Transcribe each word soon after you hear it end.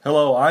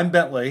Hello, I'm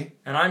Bentley.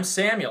 And I'm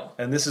Samuel.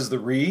 And this is the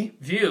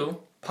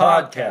View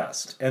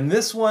Podcast. And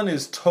this one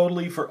is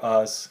totally for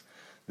us.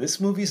 This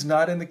movie's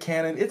not in the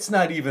canon. It's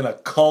not even a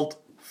cult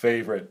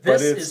favorite.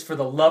 This is for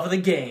the love of the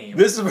game.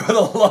 This is for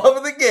the love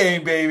of the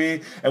game,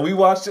 baby. And we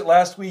watched it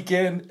last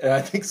weekend, and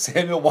I think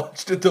Samuel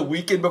watched it the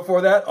weekend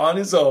before that on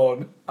his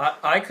own.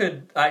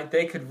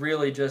 They could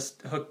really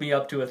just hook me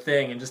up to a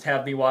thing and just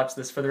have me watch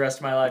this for the rest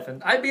of my life,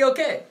 and I'd be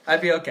okay.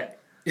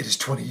 It is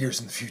 20 years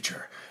in the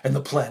future, and the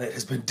planet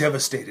has been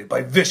devastated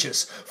by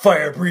vicious,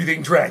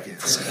 fire-breathing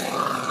dragons.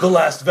 The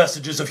last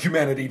vestiges of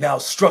humanity now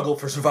struggle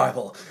for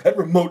survival at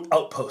remote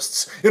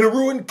outposts. In a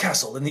ruined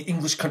castle in the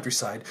English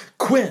countryside,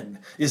 Quinn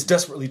is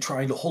desperately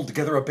trying to hold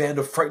together a band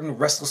of frightened,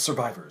 restless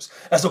survivors.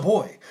 As a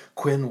boy,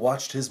 Quinn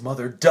watched his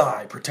mother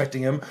die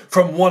protecting him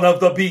from one of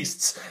the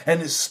beasts, and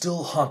is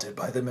still haunted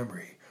by the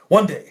memory.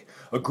 One day,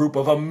 a group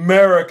of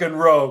American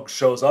rogues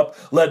shows up,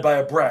 led by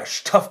a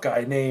brash, tough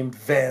guy named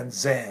Van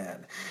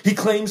Zandt. He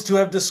claims to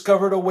have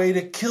discovered a way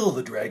to kill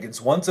the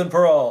dragons once and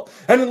for all,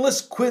 and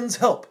enlists Quinn's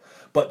help.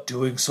 But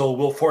doing so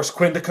will force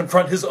Quinn to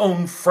confront his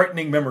own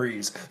frightening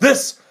memories.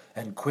 This,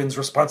 and Quinn's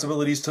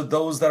responsibilities to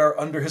those that are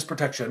under his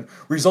protection,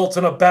 results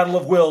in a battle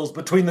of wills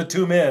between the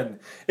two men.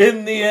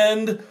 In the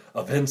end,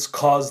 events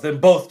cause them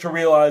both to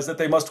realize that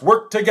they must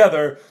work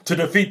together to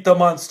defeat the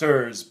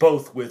monsters,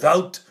 both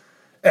without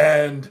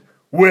and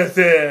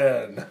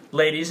within.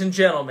 Ladies and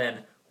gentlemen,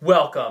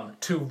 welcome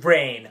to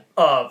Reign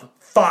of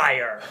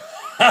Fire.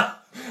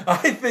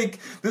 I think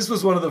this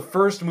was one of the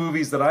first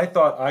movies that I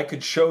thought I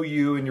could show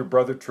you and your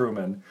brother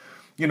Truman.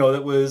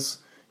 That was,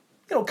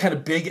 kind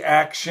of big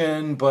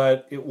action,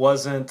 but it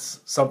wasn't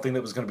something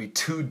that was going to be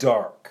too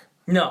dark.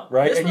 No.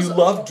 Right? And you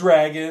love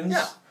dragons.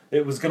 Yeah.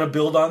 It was going to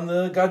build on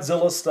the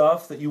Godzilla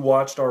stuff that you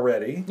watched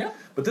already. Yeah.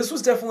 But this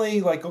was definitely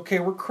like, okay,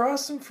 we're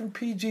crossing from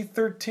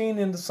PG-13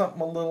 into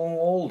something a little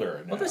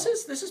older now. Well, this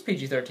is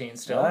PG-13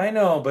 still. I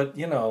know, but,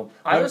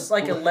 I was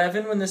like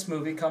 11 when this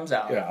movie comes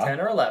out, Yeah. 10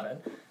 or 11,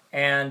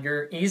 and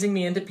you're easing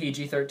me into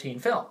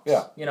PG-13 films.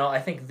 Yeah. I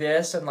think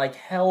this and like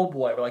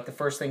Hellboy were like the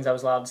first things I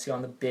was allowed to see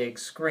on the big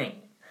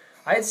screen.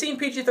 I had seen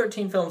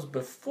PG-13 films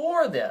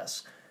before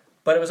this,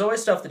 but it was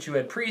always stuff that you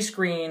had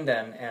pre-screened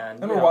and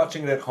we're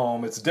watching it at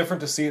home. It's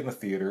different to see it in the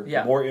theater.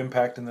 Yeah. More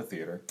impact in the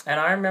theater. And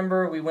I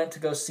remember we went to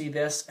go see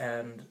this,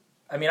 and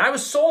I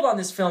was sold on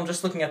this film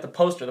just looking at the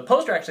poster. The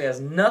poster actually has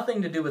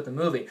nothing to do with the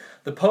movie.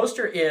 The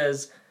poster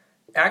is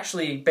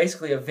actually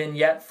basically a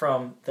vignette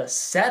from the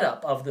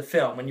setup of the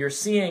film. When you're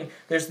seeing,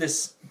 there's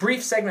this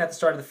brief segment at the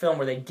start of the film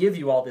where they give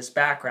you all this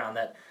background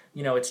that,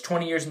 it's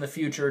 20 years in the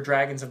future,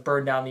 dragons have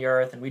burned down the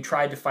earth, and we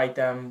tried to fight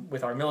them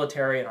with our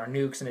military and our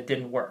nukes, and it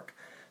didn't work.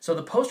 So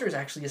the poster is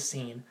actually a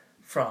scene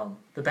from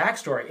the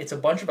backstory. It's a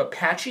bunch of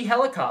Apache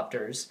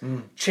helicopters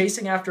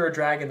chasing after a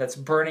dragon that's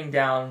burning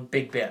down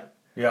Big Ben.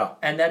 Yeah.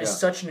 And that is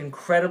such an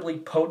incredibly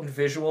potent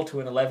visual to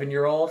an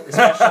 11-year-old,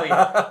 especially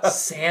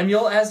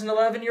Samuel as an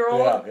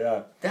 11-year-old.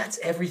 Yeah. That's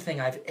everything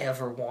I've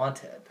ever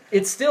wanted.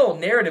 It still,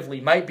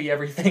 narratively, might be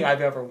everything I've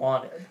ever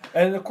wanted.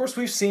 And, of course,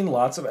 we've seen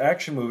lots of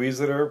action movies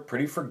that are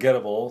pretty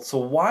forgettable. So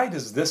why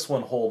does this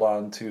one hold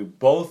on to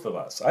both of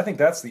us? I think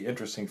that's the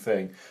interesting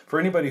thing. For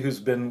anybody who's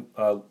been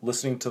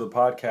listening to the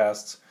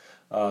podcasts,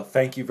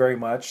 thank you very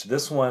much.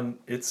 This one,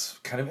 it's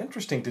kind of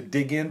interesting to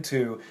dig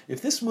into. If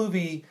this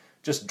movie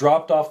just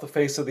dropped off the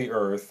face of the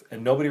earth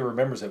and nobody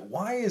remembers it,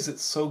 why is it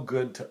so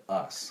good to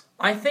us?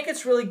 I think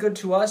it's really good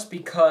to us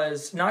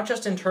because, not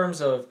just in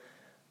terms of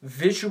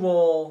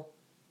visual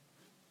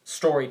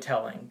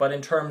storytelling, but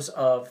in terms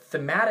of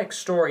thematic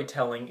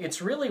storytelling,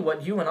 it's really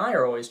what you and I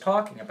are always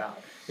talking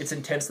about. It's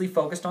intensely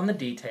focused on the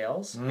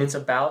details. It's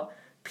about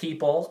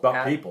people. It's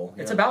about people.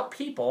 It's about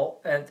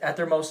people at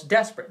their most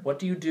desperate. What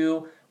do you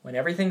do when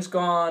everything's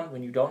gone,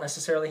 when you don't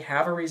necessarily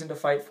have a reason to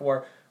fight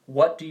for?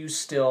 What do you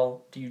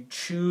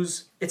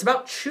choose? It's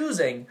about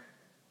choosing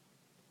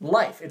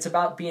life. It's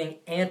about being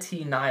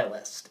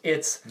anti-nihilist.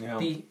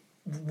 The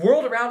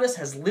world around us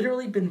has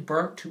literally been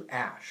burnt to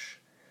ash.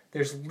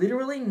 There's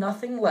literally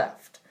nothing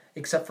left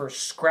except for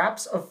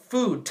scraps of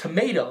food,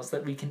 tomatoes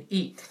that we can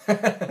eat.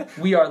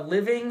 We are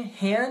living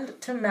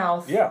hand to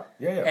mouth. Yeah.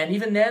 And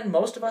even then,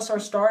 most of us are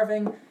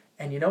starving.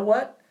 And you know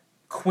what?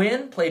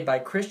 Quinn, played by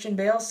Christian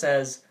Bale,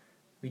 says,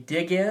 we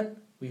dig in,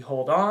 we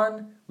hold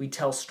on, we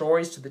tell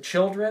stories to the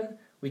children,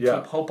 we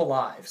keep hope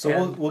alive.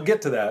 So we'll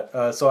get to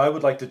that. So I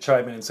would like to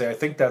chime in and say I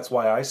think that's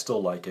why I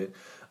still like it.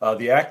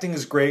 The acting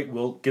is great.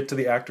 We'll get to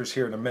the actors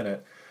here in a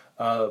minute.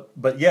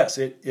 But yes,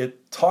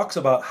 it talks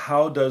about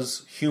how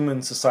does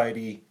human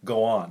society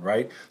go on,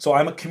 right? So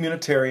I'm a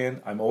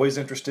communitarian. I'm always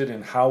interested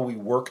in how we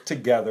work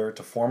together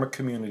to form a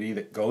community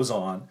that goes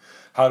on.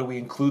 How do we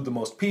include the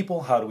most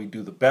people? How do we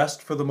do the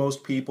best for the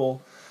most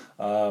people?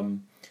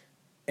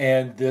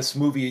 And this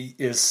movie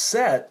is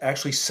set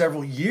actually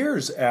several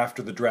years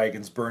after the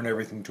dragons burn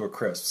everything to a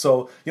crisp.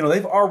 So,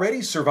 they've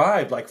already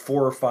survived like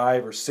 4 or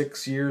 5 or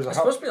 6 years. It's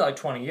supposed to be like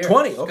 20 years.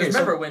 20, okay. Because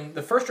remember, when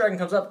the first dragon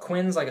comes up,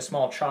 Quinn's like a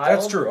small child.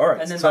 That's true, all right.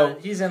 And then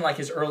he's in like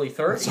his early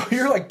 30s. So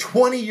you're like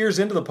 20 years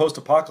into the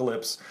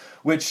post-apocalypse,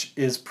 which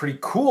is pretty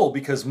cool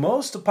because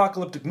most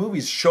apocalyptic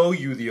movies show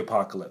you the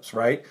apocalypse,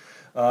 right?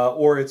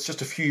 Or it's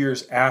just a few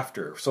years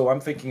after. So I'm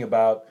thinking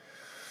about,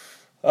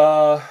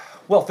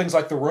 things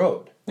like The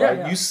Road. Right?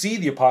 Yeah. You see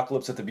the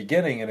apocalypse at the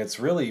beginning, and it's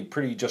really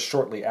pretty just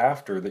shortly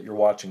after that you're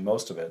watching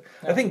most of it.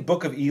 Yeah. I think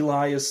Book of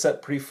Eli is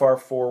set pretty far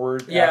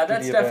forward. Yeah,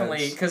 that's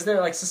definitely because they're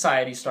like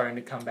society's starting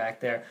to come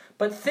back there.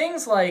 But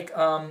things like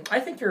I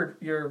think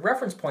your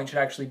reference point should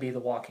actually be The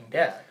Walking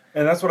Dead.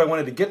 And that's what I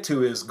wanted to get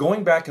to is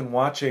going back and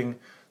watching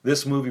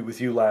this movie with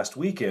you last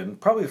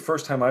weekend. Probably the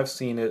first time I've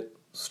seen it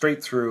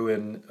straight through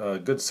in a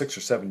good 6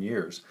 or 7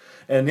 years.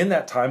 And in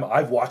that time,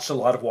 I've watched a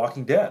lot of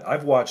Walking Dead.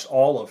 I've watched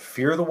all of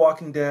Fear the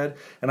Walking Dead,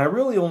 and I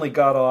really only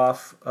got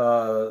off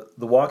The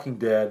Walking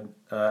Dead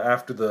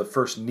after the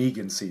first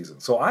Negan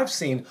season. So I've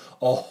seen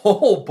a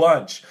whole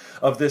bunch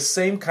of this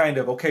same kind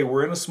of, okay,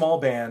 we're in a small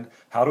band,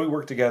 how do we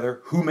work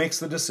together, who makes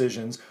the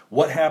decisions,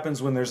 what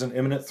happens when there's an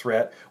imminent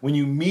threat, when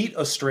you meet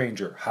a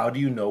stranger, how do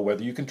you know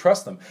whether you can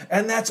trust them?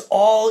 And that's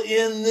all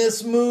in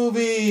this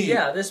movie!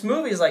 Yeah, this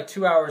movie is like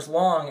 2 hours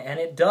long, and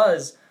it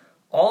does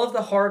all of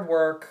the hard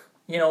work.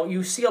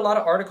 You see a lot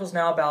of articles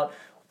now about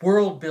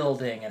world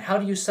building and how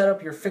do you set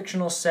up your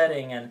fictional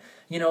setting, and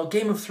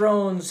Game of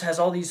Thrones has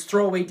all these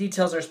throwaway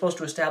details that are supposed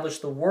to establish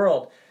the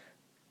world.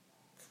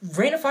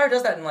 Reign of Fire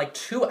does that in like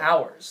 2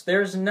 hours.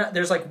 There's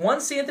like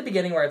one scene at the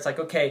beginning where it's like,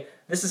 okay,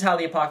 this is how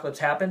the apocalypse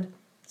happened.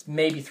 It's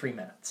maybe 3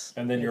 minutes.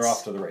 And then you're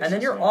off to the races. And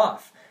then you're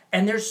off.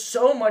 And there's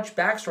so much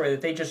backstory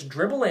that they just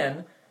dribble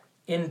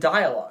in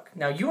dialogue.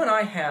 Now, you and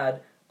I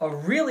had a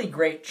really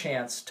great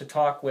chance to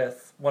talk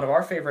with one of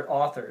our favorite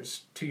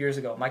authors 2 years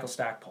ago, Michael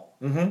Stackpole.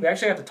 Mm-hmm. We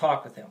actually got to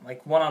talk with him,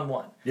 like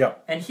one-on-one. Yeah.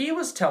 And he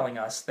was telling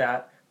us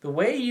that the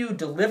way you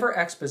deliver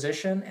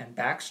exposition and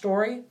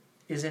backstory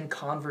is in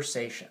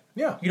conversation.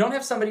 Yeah. You don't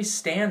have somebody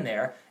stand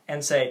there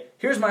and say,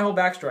 here's my whole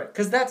backstory,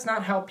 because that's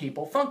not how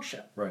people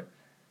function. Right.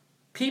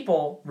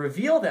 People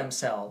reveal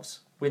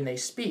themselves when they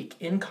speak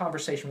in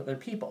conversation with other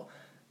people.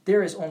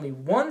 There is only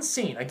one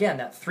scene, again,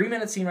 that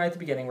 3-minute scene right at the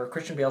beginning where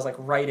Christian Bale's like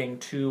writing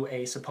to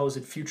a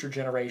supposed future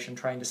generation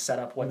trying to set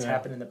up what's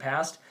happened in the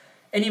past.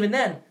 And even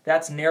then,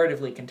 that's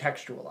narratively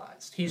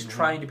contextualized. He's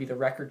trying to be the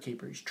record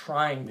keeper. He's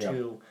trying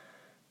to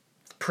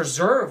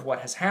preserve what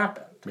has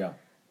happened. Yeah.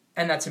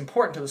 And that's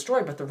important to the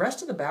story. But the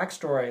rest of the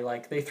backstory,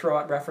 like they throw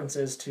out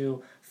references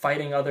to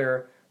fighting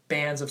other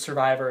bands of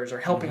survivors or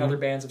helping other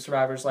bands of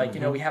survivors. Like,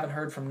 we haven't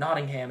heard from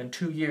Nottingham in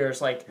 2 years.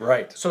 Like,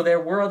 right. So there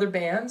were other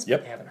bands,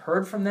 but they haven't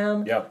heard from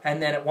them. Yep.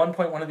 And then at one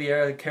point, one of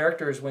the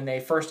characters, when they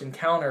first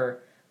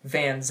encounter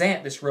Van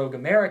Zant, this rogue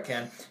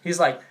American, he's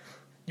like,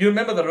 you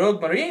remember the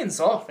Rogue Marines?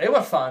 Oh, they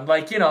were fun.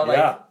 Like,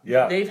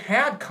 they've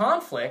had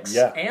conflicts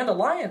and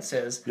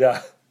alliances.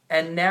 Yeah.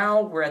 And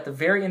now we're at the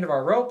very end of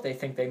our rope. They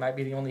think they might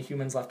be the only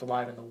humans left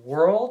alive in the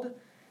world.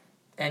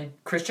 And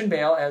Christian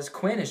Bale as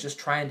Quinn is just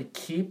trying to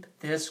keep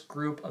this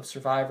group of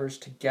survivors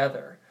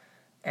together.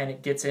 And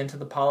it gets into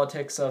the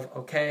politics of,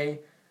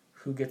 okay,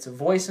 who gets a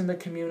voice in the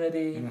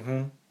community?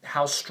 Mm-hmm.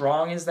 How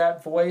strong is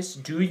that voice?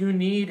 Do you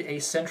need a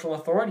central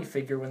authority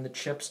figure when the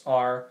chips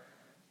are,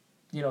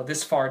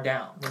 this far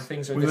down? When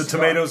things are when this the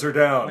tomatoes are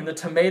down. When the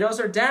tomatoes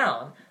are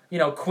down,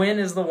 Quinn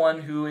is the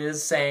one who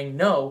is saying,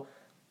 no,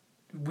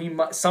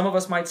 some of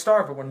us might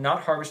starve, but we're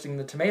not harvesting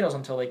the tomatoes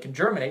until they can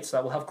germinate, so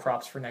that we'll have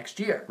crops for next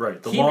year.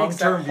 Right. He makes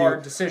that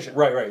hard decision.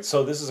 Right.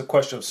 So this is a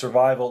question of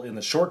survival in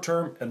the short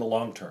term and the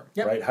long term.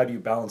 Yep. Right. How do you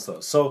balance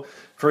those? So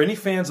for any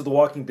fans of The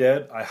Walking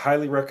Dead, I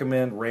highly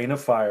recommend Reign of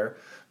Fire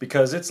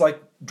because it's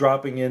like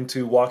dropping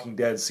into Walking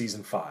Dead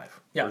season 5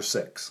 or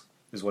 6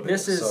 is what it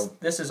is.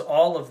 This is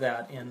all of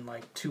that in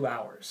like 2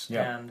 hours.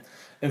 Yeah.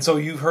 And so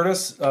you've heard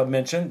us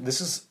mention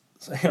this is.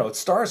 It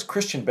stars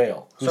Christian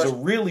Bale, who's a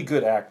really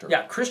good actor.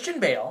 Yeah,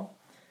 Christian Bale.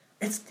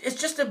 It's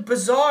just a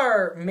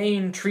bizarre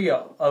main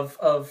trio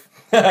of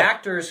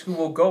actors who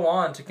will go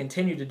on to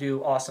continue to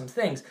do awesome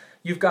things.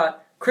 You've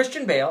got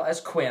Christian Bale as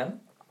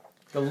Quinn,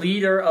 the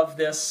leader of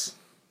this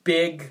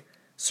big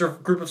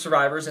group of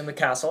survivors in the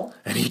castle.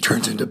 And he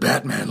turns into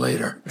Batman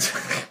later.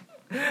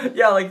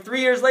 Yeah, like 3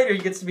 years later he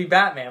gets to be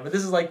Batman, but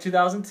this is like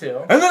 2002.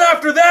 And then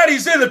after that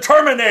he's in the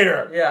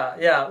Terminator!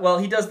 Yeah. Well,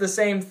 he does the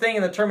same thing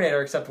in the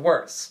Terminator, except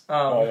worse.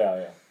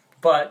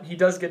 But he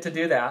does get to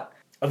do that.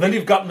 And then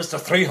you've got Mr.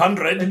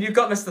 300. And you've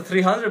got Mr.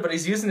 300, but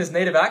he's using his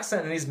native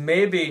accent, and he's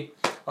maybe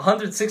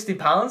 160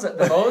 pounds at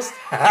the most.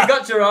 You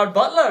got Gerard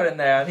Butler in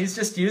there, and he's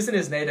just using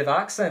his native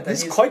accent. And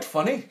he's quite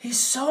funny. He's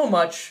so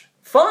much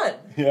fun.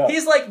 Yeah.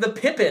 He's like the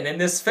Pippin in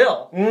this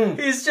film.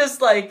 He's just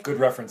like... Good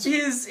reference.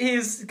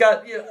 He's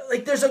got...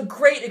 there's a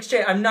great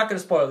exchange. I'm not going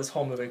to spoil this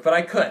whole movie, but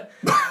I could.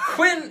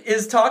 Quinn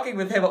is talking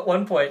with him at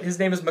one point. His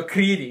name is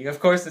MacReady. Of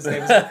course his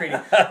name is MacReady.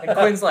 And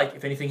Quinn's like,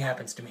 if anything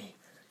happens to me,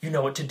 you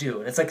know what to do.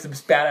 And it's like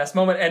this badass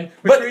moment. And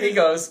MacReady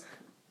goes,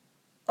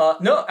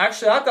 No,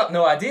 actually, I've got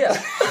no idea.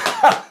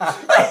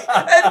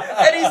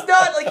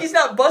 and he's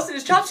not busting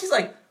his chops. He's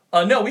like,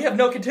 no, we have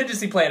no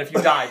contingency plan if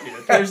you die,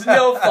 dude. There's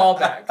no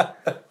fallback.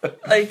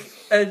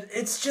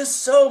 It's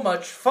just so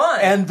much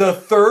fun. And the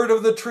third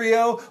of the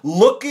trio,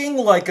 looking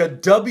like a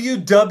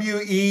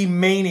WWE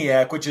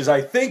maniac, which is,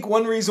 I think,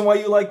 one reason why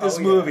you like this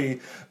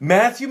movie.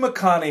 Matthew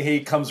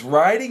McConaughey comes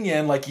riding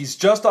in like he's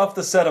just off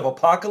the set of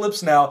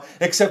Apocalypse Now,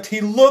 except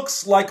he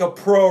looks like a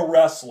pro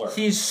wrestler.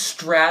 He's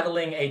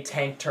straddling a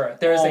tank turret.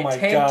 There is a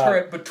tank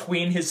turret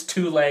between his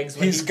two legs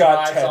when he's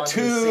got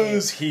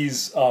tattoos,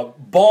 he's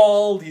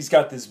bald, he's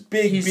got this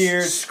big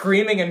beard. He's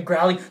screaming and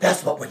growling,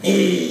 that's what we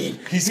need!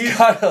 He's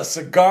got a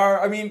cigar.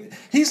 I mean,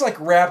 he's like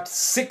wrapped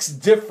 6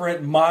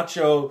 different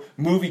macho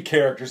movie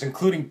characters,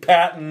 including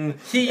Patton.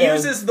 He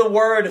uses the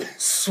word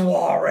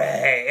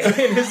soirée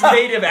in his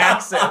native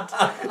accent.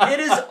 It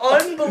is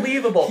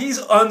unbelievable. He's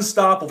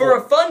unstoppable. For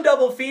a fun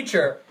double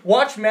feature,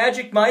 watch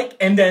Magic Mike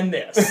and then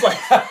this.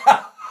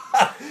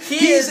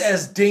 He's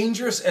as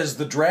dangerous as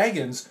the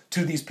dragons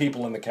to these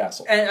people in the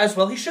castle. And as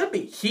well he should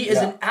be. He is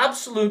an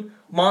absolute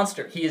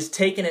monster. He has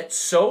taken it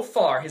so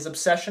far. His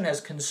obsession has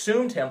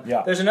consumed him.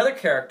 Yeah. There's another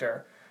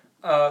character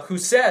who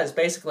says,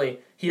 basically,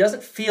 he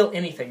doesn't feel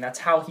anything. That's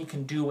how he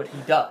can do what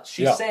he does.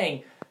 She's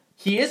saying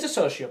he is a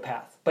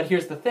sociopath, but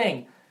here's the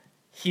thing.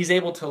 He's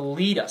able to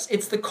lead us.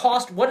 It's the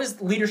cost. What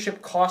does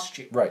leadership cost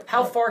you? Right.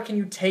 How far can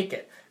you take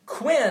it?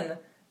 Quinn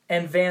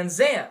and Van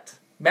Zandt,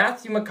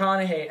 Matthew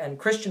McConaughey and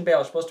Christian Bale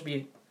are supposed to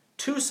be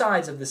two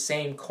sides of the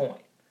same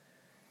coin.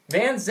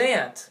 Van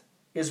Zandt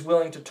is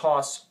willing to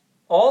toss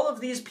all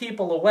of these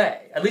people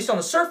away. At least on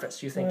the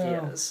surface, you think he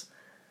is.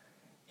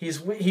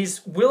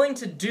 He's willing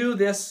to do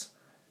this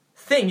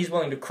thing. He's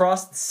willing to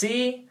cross the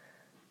sea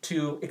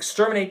to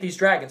exterminate these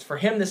dragons. For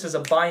him, this is a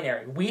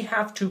binary. We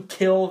have to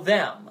kill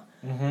them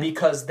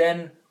because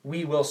then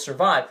we will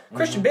survive.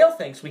 Christian Bale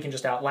thinks we can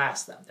just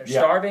outlast them. They're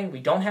starving. We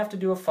don't have to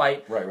do a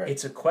fight. Right.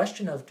 It's a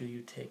question of, do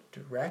you take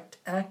direct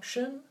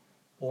action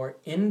or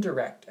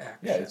indirect action?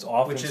 Yeah, it's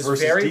offense which is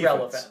versus very defense.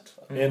 relevant.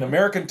 In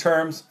American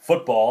terms,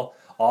 football,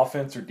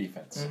 offense or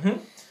defense.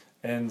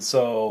 And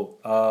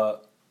so,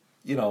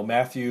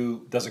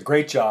 Matthew does a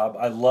great job.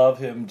 I love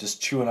him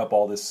just chewing up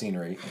all this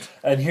scenery.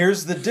 And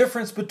here's the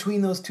difference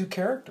between those two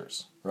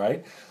characters,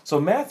 right? So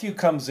Matthew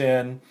comes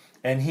in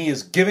and he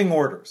is giving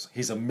orders.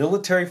 He's a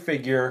military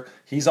figure.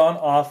 He's on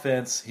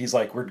offense. He's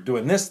like, we're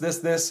doing this.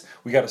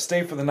 We got to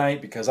stay for the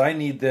night because I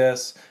need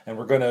this. And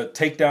we're going to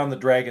take down the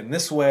dragon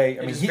this way.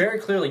 I mean, it's very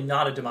clearly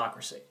not a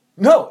democracy.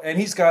 No, and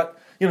he's got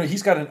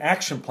an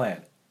action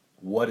plan.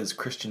 What is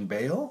Christian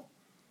Bale?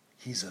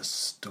 He's a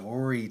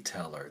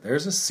storyteller.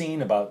 There's a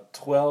scene about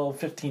 12,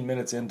 15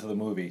 minutes into the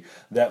movie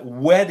that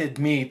wedded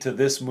me to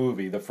this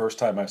movie the first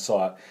time I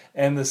saw it.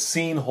 And the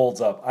scene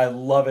holds up. I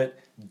love it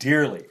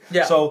dearly.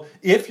 Yeah. So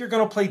if you're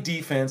going to play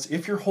defense,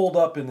 if you're holed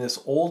up in this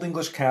old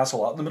English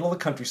castle out in the middle of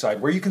the countryside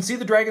where you can see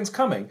the dragons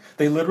coming,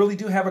 they literally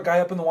do have a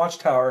guy up in the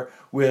watchtower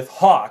with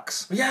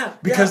hawks. Yeah.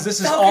 Because this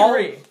is all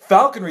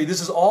falconry.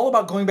 This is all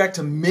about going back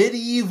to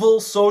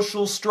medieval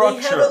social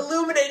structure. They have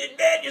illuminated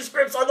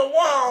manuscripts on the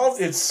walls.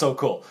 It's so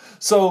cool.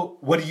 So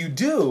what do you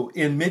do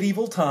in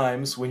medieval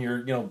times when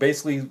you're,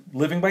 basically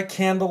living by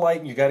candlelight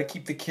and you got to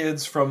keep the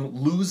kids from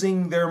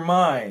losing their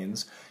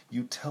minds?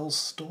 You tell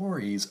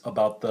stories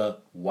about the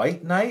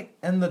White Knight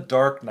and the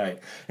Dark Knight.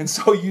 And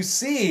so you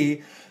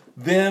see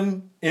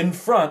them in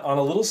front on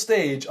a little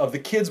stage of the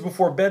kids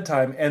before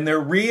bedtime, and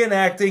they're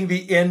reenacting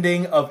the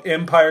ending of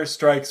Empire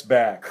Strikes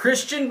Back.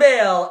 Christian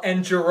Bale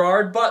and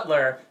Gerard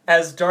Butler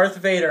as Darth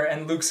Vader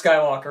and Luke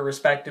Skywalker,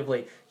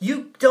 respectively.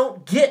 You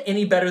don't get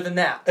any better than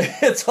that.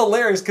 It's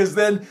hilarious because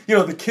then,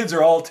 the kids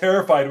are all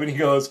terrified when he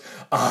goes,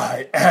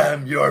 I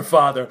am your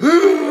father.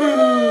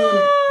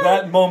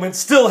 That moment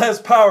still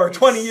has power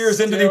 20 years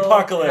into the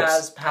apocalypse.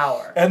 Has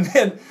power. And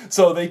then,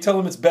 so they tell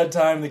him it's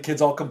bedtime, the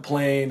kids all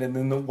complain, and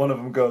then one of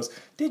them goes,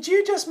 did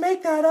you just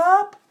make that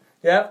up?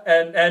 Yep,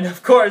 and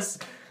of course,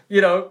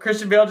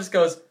 Christian Bale just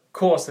goes, of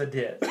course I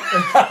did.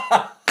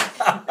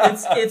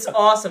 It's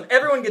awesome.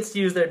 Everyone gets to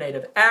use their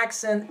native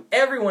accent.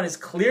 Everyone is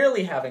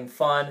clearly having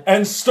fun.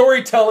 And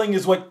storytelling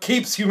is what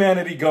keeps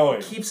humanity going.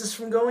 It keeps us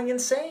from going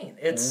insane.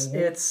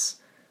 It's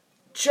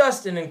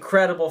just an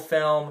incredible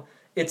film.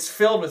 It's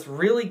filled with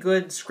really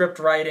good script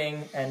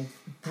writing and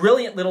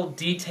brilliant little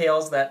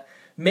details that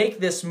make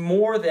this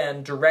more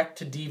than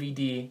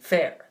direct-to-DVD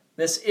fare.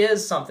 This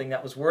is something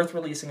that was worth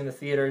releasing in the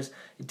theaters.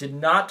 It did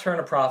not turn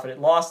a profit. It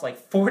lost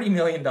like $40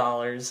 million.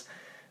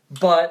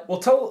 But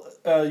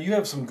you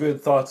have some good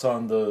thoughts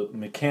on the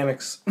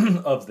mechanics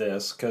of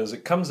this, because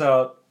it comes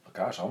out,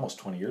 almost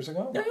 20 years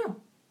ago? Yeah,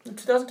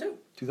 2002.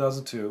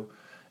 2002.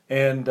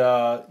 And,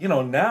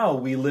 now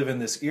we live in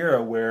this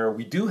era where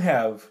we do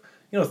have,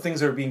 things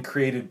that are being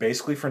created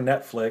basically for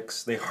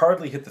Netflix. They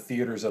hardly hit the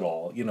theaters at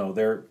all.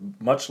 They're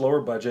much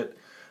lower budget,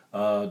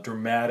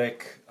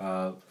 dramatic,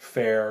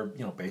 fare,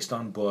 based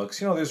on books.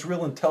 There's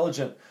real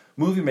intelligent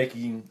movie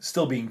making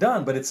still being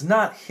done, but it's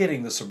not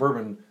hitting the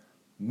suburban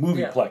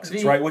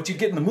movieplexes, right? What you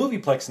get in the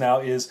movieplexes now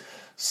is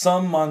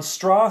some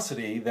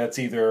monstrosity that's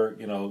either,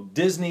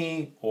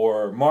 Disney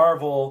or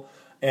Marvel,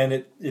 and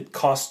it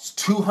costs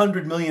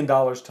 $200 million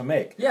to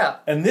make. Yeah.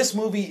 And this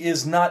movie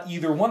is not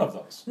either one of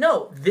those.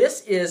 No,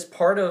 this is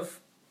part of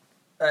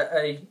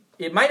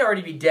it might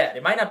already be dead.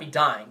 It might not be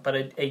dying,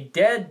 but a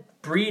dead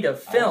breed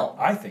of film.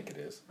 I think it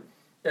is.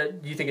 Do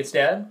you think it's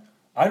dead?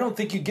 I don't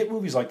think you get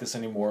movies like this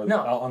anymore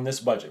on this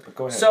budget, but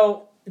go ahead.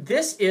 So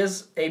this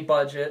is a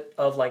budget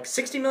of like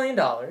 $60 million.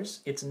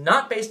 It's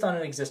not based on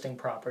an existing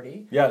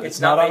property. Yeah, it's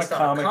not based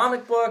on a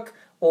comic book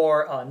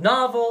or a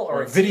novel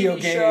or a video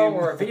TV game show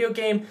or a video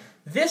game.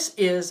 This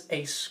is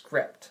a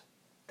script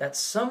that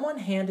someone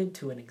handed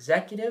to an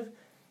executive,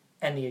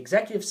 and the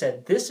executive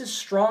said, this is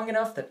strong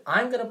enough that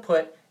I'm going to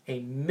put a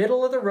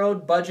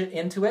middle-of-the-road budget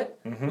into it.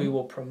 Mm-hmm. We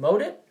will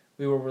promote it.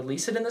 We will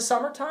release it in the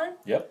summertime.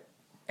 Yep.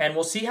 And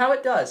we'll see how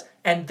it does.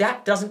 And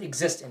that doesn't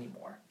exist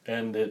anymore.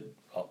 And it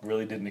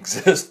really didn't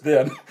exist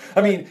then.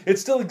 I mean, it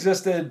still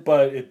existed,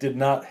 but it did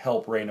not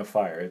help Reign of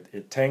Fire.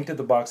 It tanked at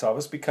the box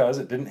office because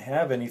it didn't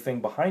have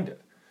anything behind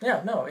it.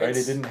 Yeah, no. Right?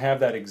 It didn't have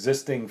that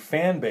existing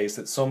fan base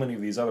that so many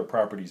of these other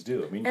properties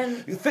do. I mean,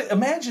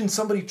 imagine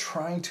somebody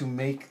trying to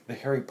make the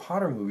Harry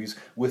Potter movies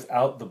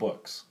without the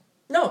books.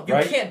 No, you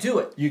can't do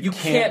it. You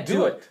can't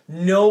do it.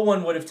 No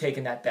one would have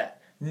taken that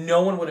bet.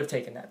 No one would have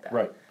taken that bet.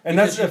 Right. And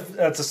that's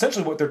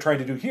essentially what they're trying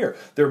to do here.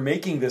 They're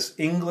making this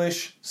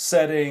English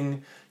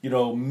setting,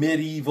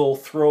 medieval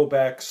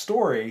throwback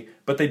story,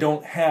 but they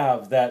don't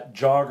have that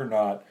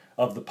juggernaut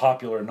of the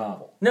popular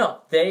novel. No,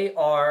 they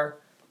are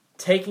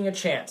taking a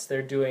chance.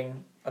 They're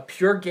doing a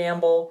pure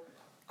gamble.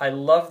 I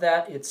love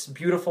that. It's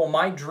beautiful.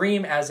 My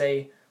dream as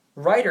a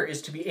writer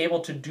is to be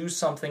able to do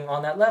something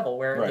on that level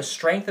where the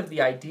strength of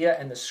the idea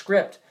and the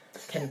script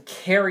can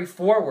carry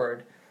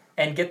forward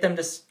and get them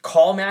to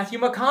call Matthew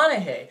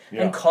McConaughey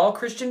and call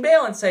Christian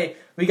Bale and say,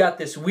 we got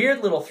this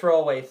weird little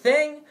throwaway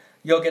thing.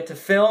 You'll get to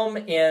film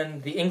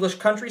in the English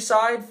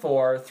countryside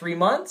for 3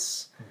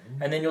 months,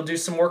 and then you'll do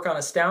some work on a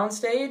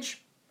soundstage,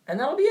 and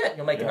that'll be it.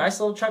 You'll make a nice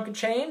little chunk of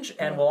change,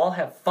 and we'll all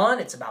have fun.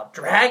 It's about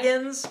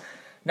dragons,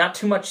 not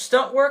too much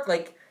stunt work.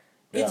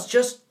 It's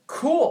just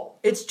cool.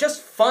 It's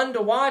just fun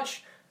to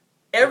watch.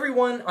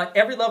 Everyone on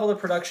every level of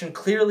production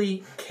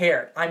clearly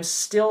cared. I'm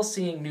still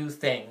seeing new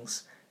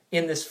things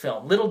in this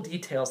film, little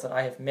details that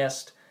I have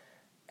missed,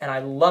 and I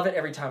love it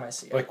every time I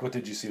see it. Like, what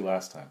did you see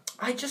last time?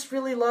 I just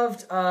really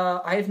loved,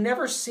 I have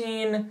never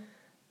seen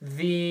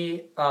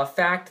the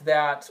fact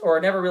that, or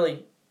never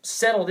really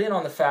settled in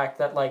on the fact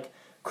that,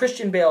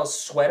 Christian Bale's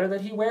sweater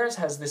that he wears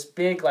has this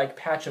big,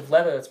 patch of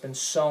leather that's been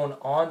sewn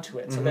onto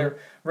it. Mm-hmm. So they're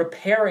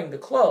repairing the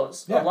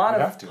clothes. Yeah, a lot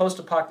of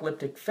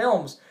post-apocalyptic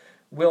films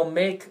will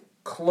make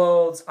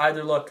clothes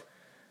either look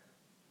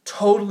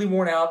totally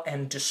worn out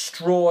and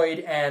destroyed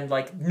and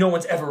no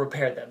one's ever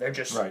repaired them. They're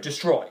just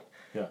destroyed.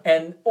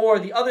 Yeah. Or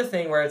the other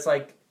thing where it's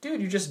dude,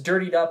 you just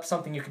dirtied up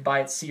something you could buy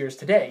at Sears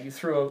today. You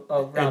threw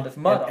a round of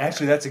mud on it.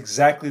 Actually, that's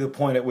exactly the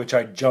point at which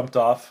I jumped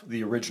off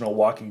the original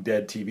Walking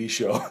Dead TV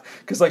show.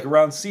 Because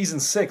around season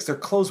 6, their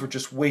clothes were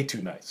just way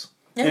too nice.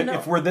 Yeah,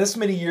 if we're this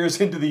many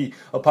years into the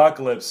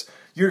apocalypse,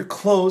 your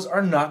clothes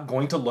are not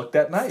going to look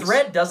that nice.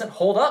 Thread doesn't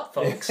hold up,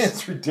 folks.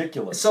 It's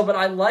ridiculous. But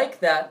I like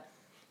that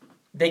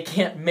they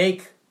can't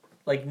make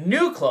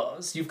new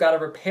clothes. You've got to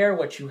repair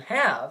what you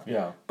have.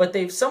 Yeah. But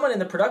someone in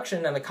the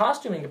production and the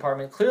costuming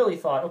department clearly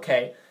thought,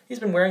 okay, he's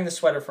been wearing the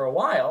sweater for a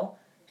while.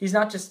 You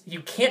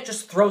can't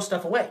just throw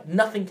stuff away.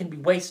 Nothing can be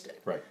wasted.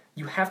 Right.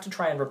 You have to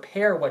try and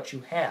repair what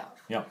you have.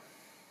 Yeah.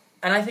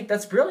 And I think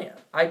that's brilliant.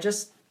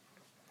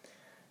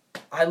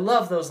 I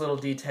love those little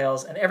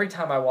details, and every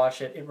time I watch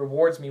it, it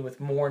rewards me with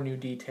more new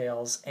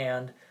details,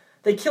 and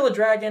they kill a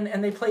dragon,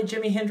 and they play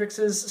Jimi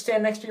Hendrix's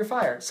Stand Next to Your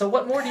Fire. So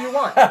what more do you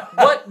want?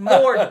 What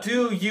more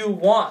do you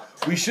want?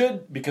 We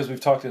should, because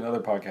we've talked in other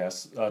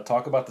podcasts,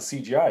 talk about the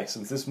CGI.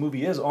 Since this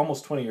movie is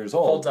almost 20 years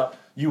old, holds up.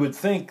 You would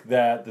think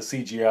that the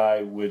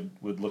CGI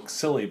would look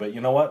silly, but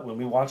you know what? When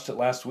we watched it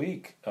last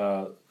week,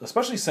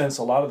 especially since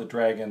a lot of the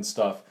dragon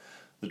stuff,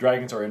 the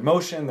dragons are in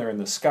motion, they're in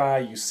the sky,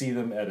 you see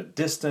them at a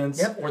distance.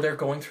 Yep, or they're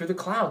going through the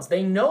clouds.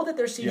 They know that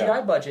their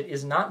CGI budget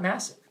is not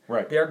massive.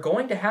 Right. They're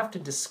going to have to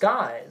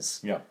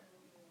disguise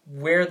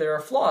where there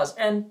are flaws.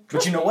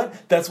 But you know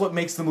what? That's what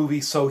makes the movie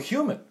so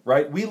human,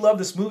 right? We love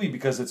this movie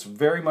because it's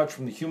very much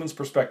from the human's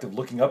perspective,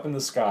 looking up in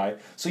the sky,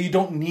 so you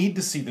don't need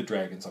to see the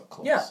dragons up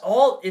close. Yeah,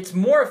 it's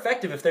more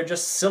effective if they're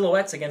just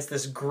silhouettes against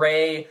this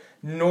gray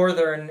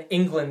northern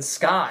England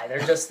sky. They're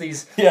just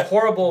these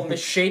horrible,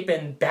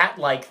 misshapen,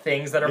 bat-like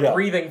things that are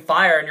breathing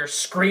fire, and you're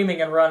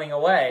screaming and running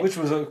away. Which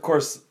was, of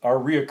course, our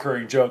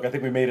reoccurring joke. I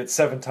think we made it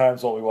 7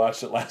 times while we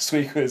watched it last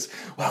week, was,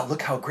 wow,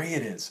 look how gray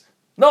it is.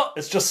 No,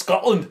 it's just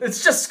Scotland.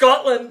 It's just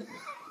Scotland.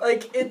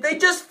 They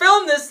just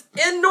filmed this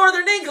in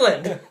Northern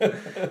England.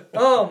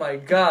 Oh my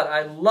God,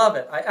 I love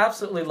it. I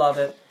absolutely love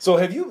it. So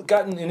have you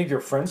gotten any of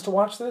your friends to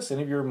watch this?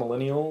 Any of your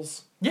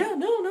millennials? Yeah,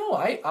 no.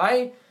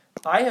 I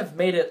have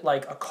made it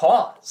a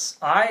cause.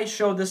 I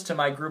showed this to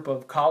my group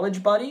of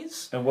college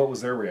buddies. And what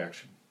was their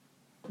reaction?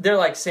 they're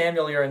like,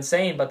 Samuel, you're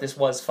insane, but this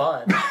was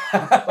fun.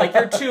 Like,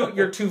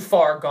 you're too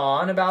far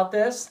gone about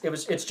this.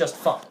 It's just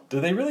fun. Do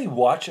they really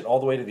watch it all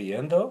the way to the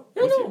end, though?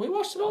 Yeah, no, we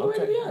watched it all the way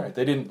to the end. Right.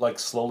 They didn't, like,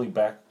 slowly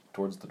back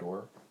towards the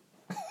door?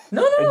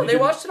 No, they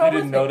watched it all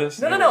with me. You didn't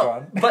notice?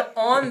 No. But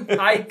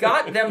I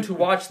got them to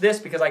watch this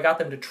because I got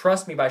them to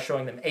trust me by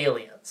showing them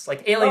Aliens.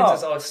 Like, Aliens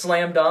is a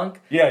slam dunk.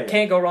 Yeah.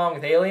 Can't go wrong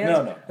with Aliens.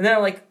 No. And then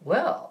I'm like,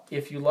 well,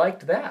 if you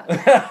liked that,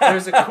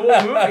 there's a cool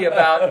movie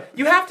about...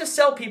 You have to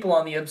sell people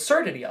on the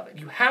absurdity of it.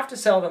 You have to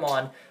sell them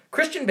on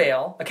Christian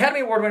Bale,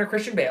 Academy Award winner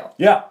Christian Bale.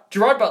 Yeah.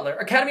 Gerard Butler,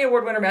 Academy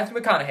Award winner Matthew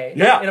McConaughey.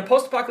 Yeah. In a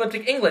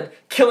post-apocalyptic England,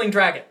 killing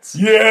dragons.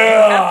 Yeah!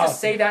 You have to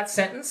say that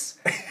sentence,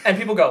 and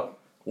people go...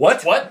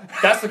 What?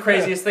 That's the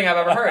craziest thing I've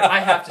ever heard.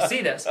 I have to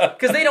see this.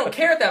 Because they don't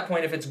care at that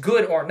point if it's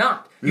good or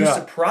not. You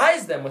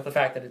surprise them with the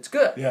fact that it's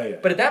good. Yeah.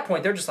 But at that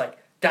point, they're just like,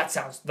 that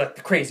sounds like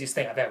the craziest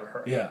thing I've ever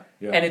heard. Yeah.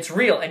 And it's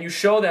real. And you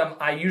show them,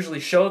 I usually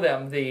show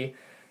them the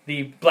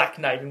Black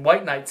Knight and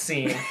White Knight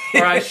scene.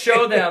 Or I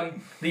show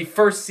them the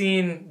first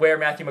scene where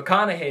Matthew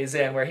McConaughey's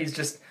in, where he's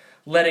just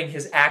letting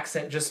his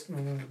accent just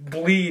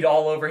bleed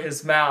all over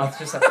his mouth.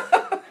 Just like,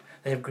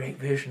 they have great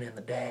vision in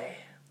the day.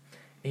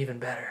 Even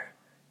better.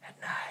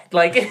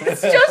 Like,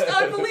 it's just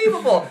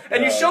unbelievable.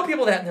 And you show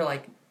people that, and they're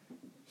like,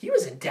 he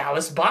was in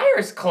Dallas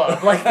Buyers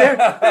Club. Like, they're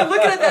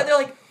looking at that, and they're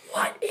like,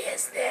 what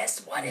is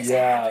this? What is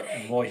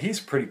happening? Well, he's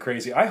pretty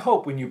crazy. I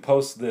hope when you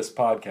post this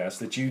podcast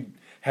that you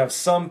have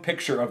some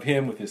picture of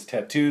him with his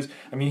tattoos.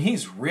 I mean,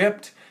 he's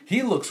ripped.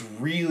 He looks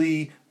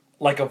really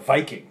like a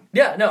Viking.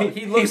 Yeah, no,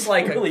 he looks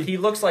like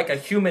a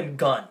human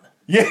gun.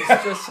 Yeah.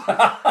 It's just,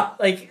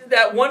 like,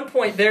 at one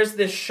point, there's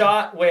this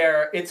shot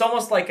where it's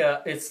almost like an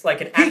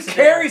accident. He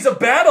carries a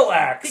battle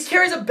axe!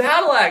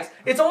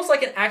 It's almost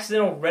like an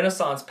accidental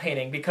Renaissance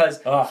painting because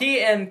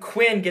he and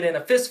Quinn get in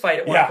a fist fight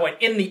at one point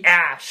in the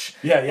ash.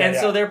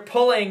 So they're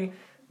pulling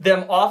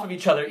them off of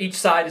each other. Each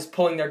side is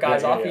pulling their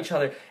guys off each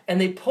other.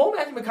 And they pull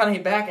Matthew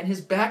McConaughey back, and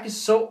his back is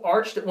so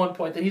arched at one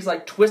point that he's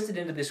like twisted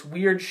into this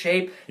weird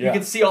shape. Yeah. You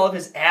can see all of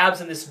his abs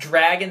and this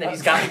dragon that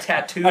he's got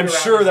tattooed around his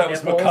nipples. I'm sure that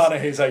was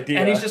McConaughey's idea.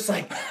 And he's just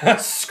like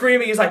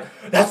screaming. He's like,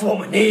 that's what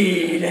we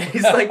need. And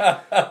he's like,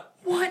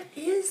 what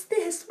is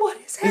this? What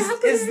is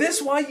happening? Is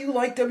this why you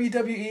like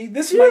WWE?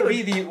 This might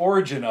be the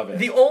origin of it.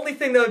 The only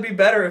thing that would be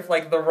better if,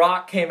 like, The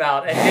Rock came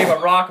out and gave a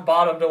rock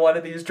bottom to one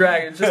of these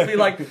dragons. Just be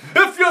like,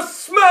 if you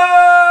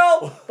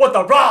smell what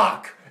The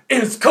Rock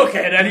is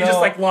cooking. And he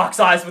just, like, locks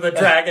eyes with a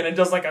dragon and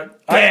just, like, a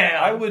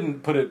bam. I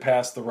wouldn't put it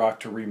past The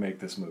Rock to remake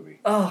this movie.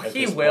 Oh,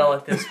 he will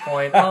at this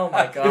point. Oh,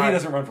 my God. If he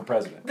doesn't run for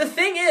president. The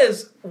thing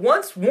is,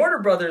 once Warner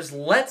Brothers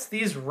lets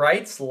these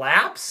rights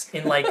lapse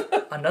in, like,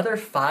 another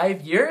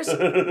 5 years,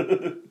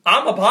 I'm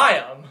gonna buy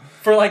them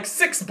for, like,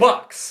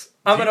 $6.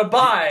 I'm gonna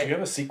buy... Do you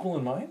have a sequel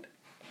in mind?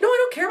 No, I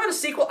don't care about a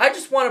sequel. I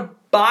just want to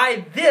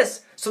buy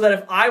this so that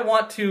if I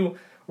want to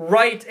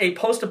write a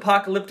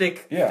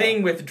post-apocalyptic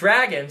thing with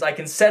dragons, I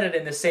can set it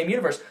in the same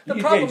universe. The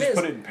problem is,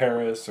 put it in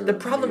Paris or the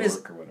problem New York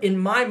is, or whatever. in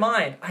my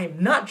mind, I am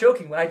not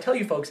joking when I tell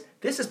you folks,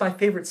 this is my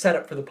favorite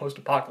setup for the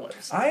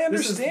post-apocalypse. I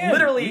understand. This is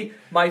literally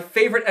my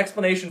favorite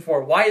explanation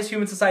for why is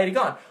human society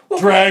gone? Well,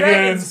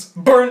 dragons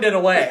burned it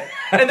away.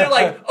 And they're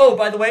like, oh,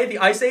 by the way, the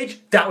Ice Age,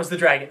 that was the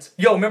dragons.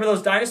 Yo, remember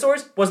those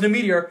dinosaurs? Wasn't a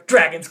meteor,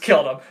 dragons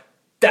killed them.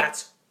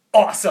 That's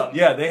awesome.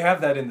 Yeah, they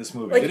have that in this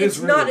movie. Like, it's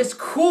not as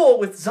cool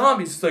with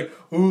zombies. It's like,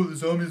 oh, the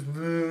zombies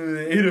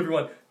ate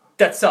everyone.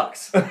 That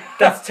sucks.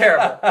 That's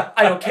terrible.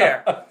 I don't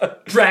care.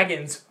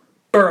 Dragons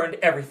burned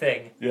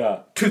everything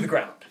to the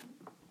ground.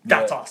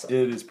 That's awesome.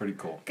 It is pretty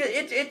cool.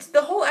 It's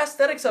the whole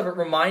aesthetics of it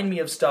remind me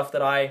of stuff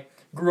that I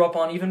grew up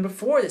on even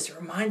before this. It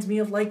reminds me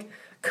of, like,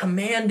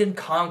 Command and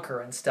Conquer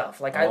and stuff.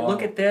 Like, I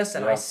look at this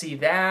and I see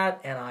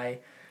that and I...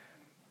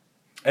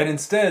 And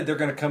instead, they're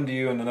going to come to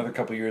you in another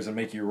couple of years and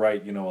make you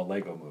write, a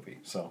Lego movie.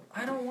 So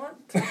I don't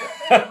want to.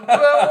 I don't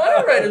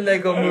want to write a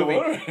Lego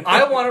movie.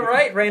 I want to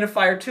write Reign of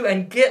Fire 2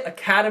 and get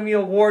Academy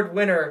Award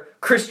winner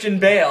Christian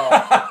Bale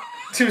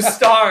to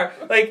star.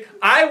 Like,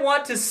 I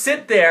want to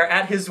sit there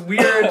at his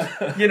weird,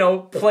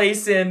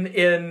 place in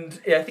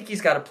I think he's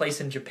got a place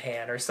in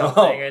Japan or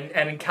something,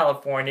 and in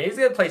California. He's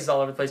got places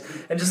all over the place.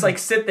 And just, like,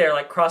 sit there,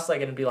 like,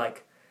 cross-legged and be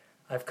like,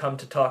 I've come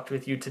to talk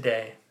with you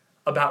today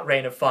about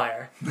Reign of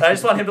Fire. I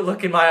just want him to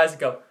look in my eyes and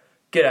go,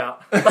 get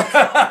out. Like,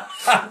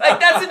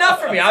 that's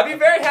enough for me. I'll be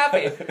very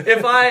happy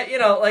if I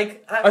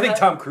think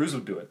Tom Cruise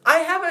would do it. I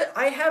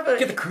have a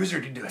Get the cruiser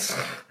to do it.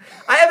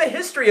 I have a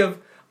history of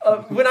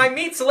when I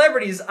meet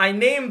celebrities, I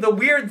name the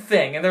weird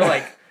thing, and they're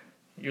like,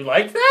 you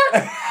like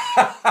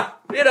that?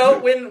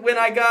 When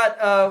I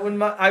got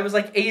I was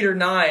like 8 or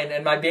 9,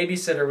 and my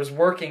babysitter was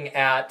working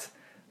at,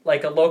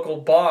 like, a local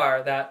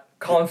bar that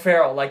Colin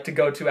Farrell liked to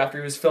go to after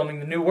he was filming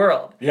The New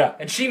World. Yeah.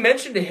 And she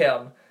mentioned to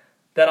him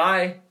that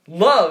I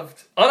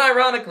loved,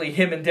 unironically,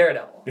 him in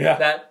Daredevil. Yeah.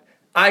 That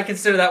I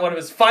consider that one of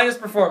his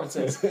finest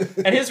performances.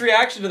 And his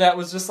reaction to that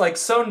was just, like,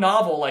 so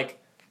novel, like,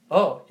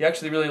 oh, you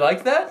actually really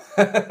liked that?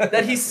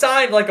 That he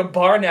signed, like, a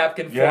bar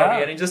napkin for me,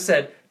 and he just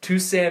said, to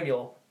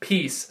Samuel,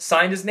 peace,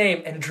 signed his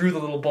name, and drew the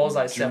little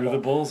bullseye symbol. Drew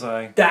the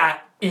bullseye.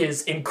 That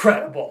is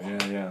incredible.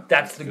 Yeah.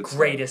 That's the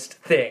greatest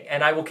thing.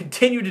 And I will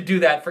continue to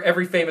do that for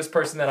every famous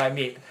person that I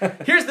meet.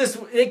 Here's this,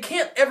 they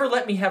can't ever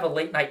let me have a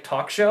late night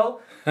talk show.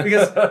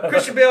 Because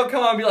Christian Bale will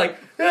come on and be like,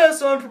 yeah,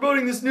 so I'm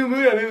promoting this new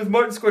movie I made with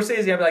Martin Scorsese.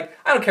 I'd be like,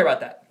 I don't care about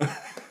that.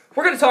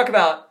 We're going to talk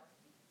about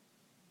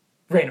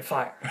Rain of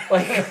Fire.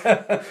 Like,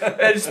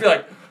 and I'd just be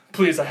like,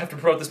 please, I have to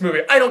promote this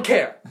movie. I don't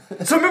care.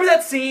 So remember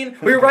that scene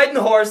where you're riding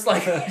the horse?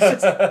 Like,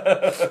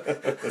 I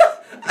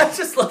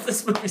just love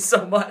this movie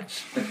so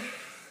much.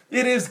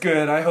 It is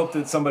good. I hope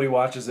that somebody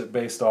watches it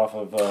based off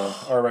of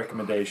our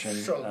recommendation.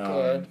 So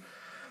good.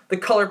 The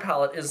color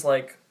palette is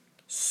like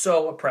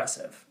so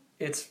oppressive.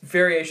 It's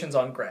variations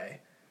on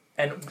gray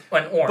and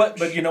orange.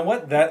 But you know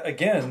what? That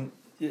again,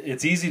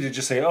 it's easy to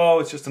just say, oh,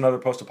 it's just another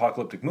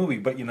post-apocalyptic movie.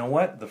 But you know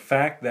what? The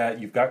fact that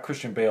you've got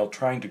Christian Bale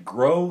trying to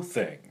grow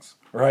things,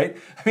 right?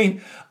 I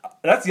mean,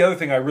 that's the other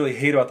thing I really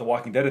hate about The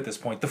Walking Dead at this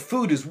point. The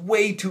food is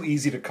way too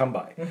easy to come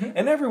by. Mm-hmm.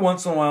 And every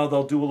once in a while,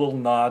 they'll do a little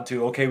nod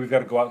to, okay, we've got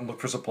to go out and look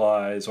for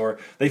supplies. Or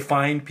they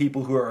find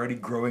people who are already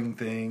growing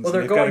things. Well,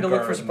 they're going to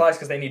look for supplies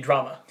because they need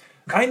drama.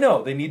 I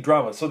know, they need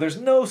drama. So there's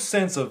no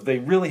sense of they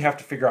really have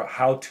to figure out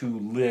how to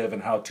live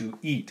and how to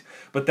eat.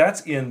 But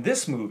that's in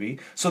this movie.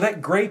 So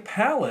that gray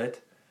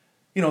palette,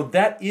 you know,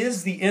 that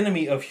is the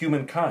enemy of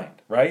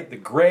humankind, right? The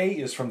gray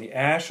is from the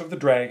ash of the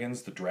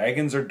dragons. The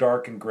dragons are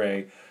dark and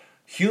gray.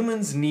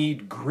 Humans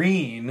need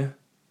green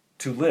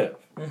to live,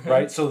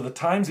 right? So the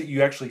times that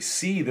you actually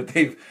see that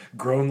they've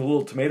grown the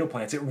little tomato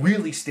plants, it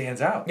really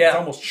stands out. Yeah. It's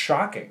almost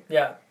shocking.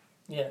 Yeah,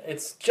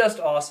 it's just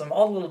awesome.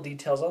 All the little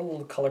details, all the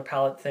little color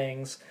palette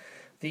things.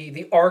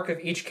 The arc of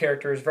each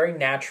character is very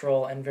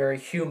natural and very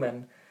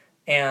human,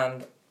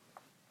 and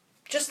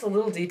just the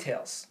little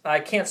details. I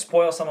can't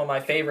spoil some of my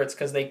favorites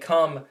because they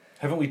come.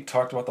 Haven't we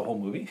talked about the whole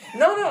movie?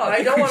 No,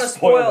 I don't want to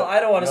spoil. I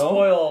don't want to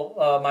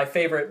spoil my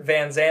favorite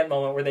Van Zant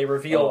moment where they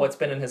reveal what's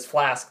been in his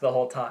flask the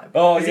whole time.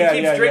 Oh, he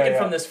keeps drinking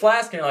from this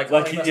flask, and you're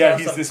like,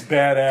 he's this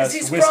badass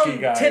he's whiskey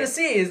from guy.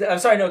 Tennessee. I'm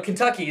sorry, no,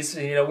 Kentucky's.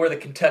 You know, we're the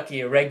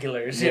Kentucky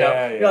irregulars. You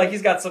know, you're like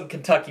he's got some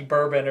Kentucky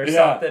bourbon or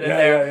something in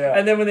there. Yeah.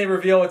 And then when they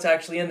reveal what's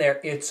actually in there,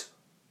 it's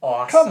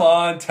awesome. Come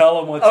on, tell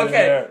them what's in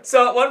there.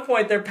 So at one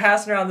point they're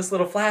passing around this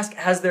little flask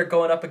as they're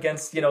going up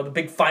against, you know, the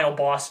big final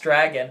boss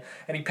dragon,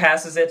 and he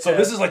passes it to... So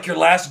this is like your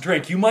last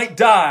drink. You might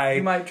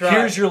die.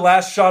 Here's your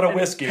last shot of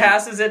whiskey. He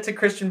passes it to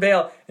Christian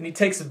Bale, and he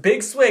takes a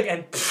big swig,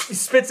 and he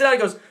spits it out. He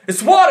goes,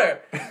 "It's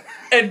water!"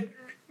 And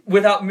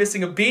without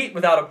missing a beat,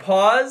 without a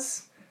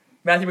pause,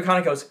 Matthew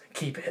McConaughey goes,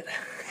 "Keep it."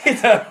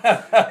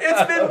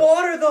 It's been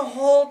water the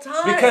whole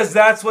time. Because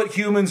that's what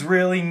humans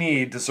really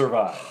need to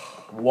survive.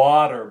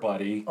 Water,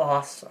 buddy.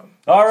 Awesome.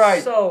 All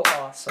right. So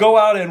awesome. Go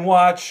out and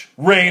watch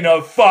Rain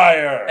of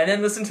Fire. And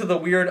then listen to the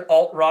weird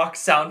alt-rock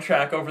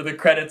soundtrack over the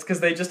credits because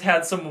they just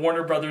had some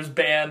Warner Brothers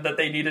band that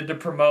they needed to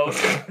promote.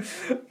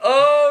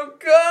 Oh,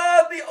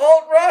 God. The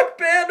alt-rock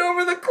band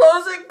over the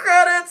closing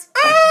credits.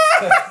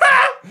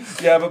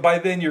 Yeah, but by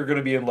then you're going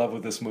to be in love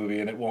with this movie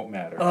and it won't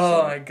matter.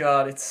 Oh, my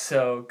God. It's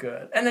so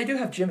good. And they do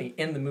have Jimi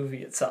in the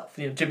movie itself.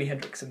 You know, Jimi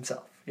Hendrix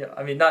himself. Yeah,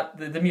 I mean, not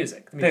the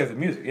music. They have the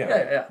music,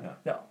 Yeah.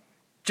 No.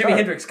 Jimi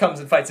Hendrix comes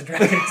and fights a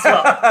dragon as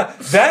well.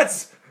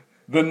 That's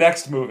the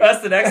next movie.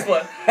 That's the next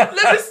one. Let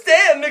me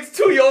stand next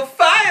to your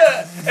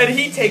fire! And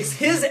he takes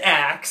his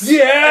axe and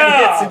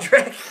hits a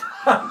dragon.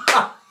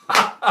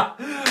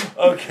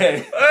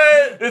 Okay.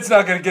 It's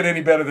not going to get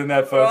any better than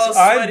that, folks.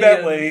 I'm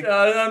Bentley. And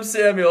I'm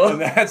Samuel.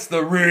 And that's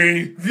the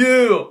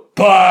Review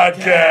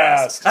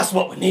Podcast. That's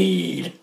what we need.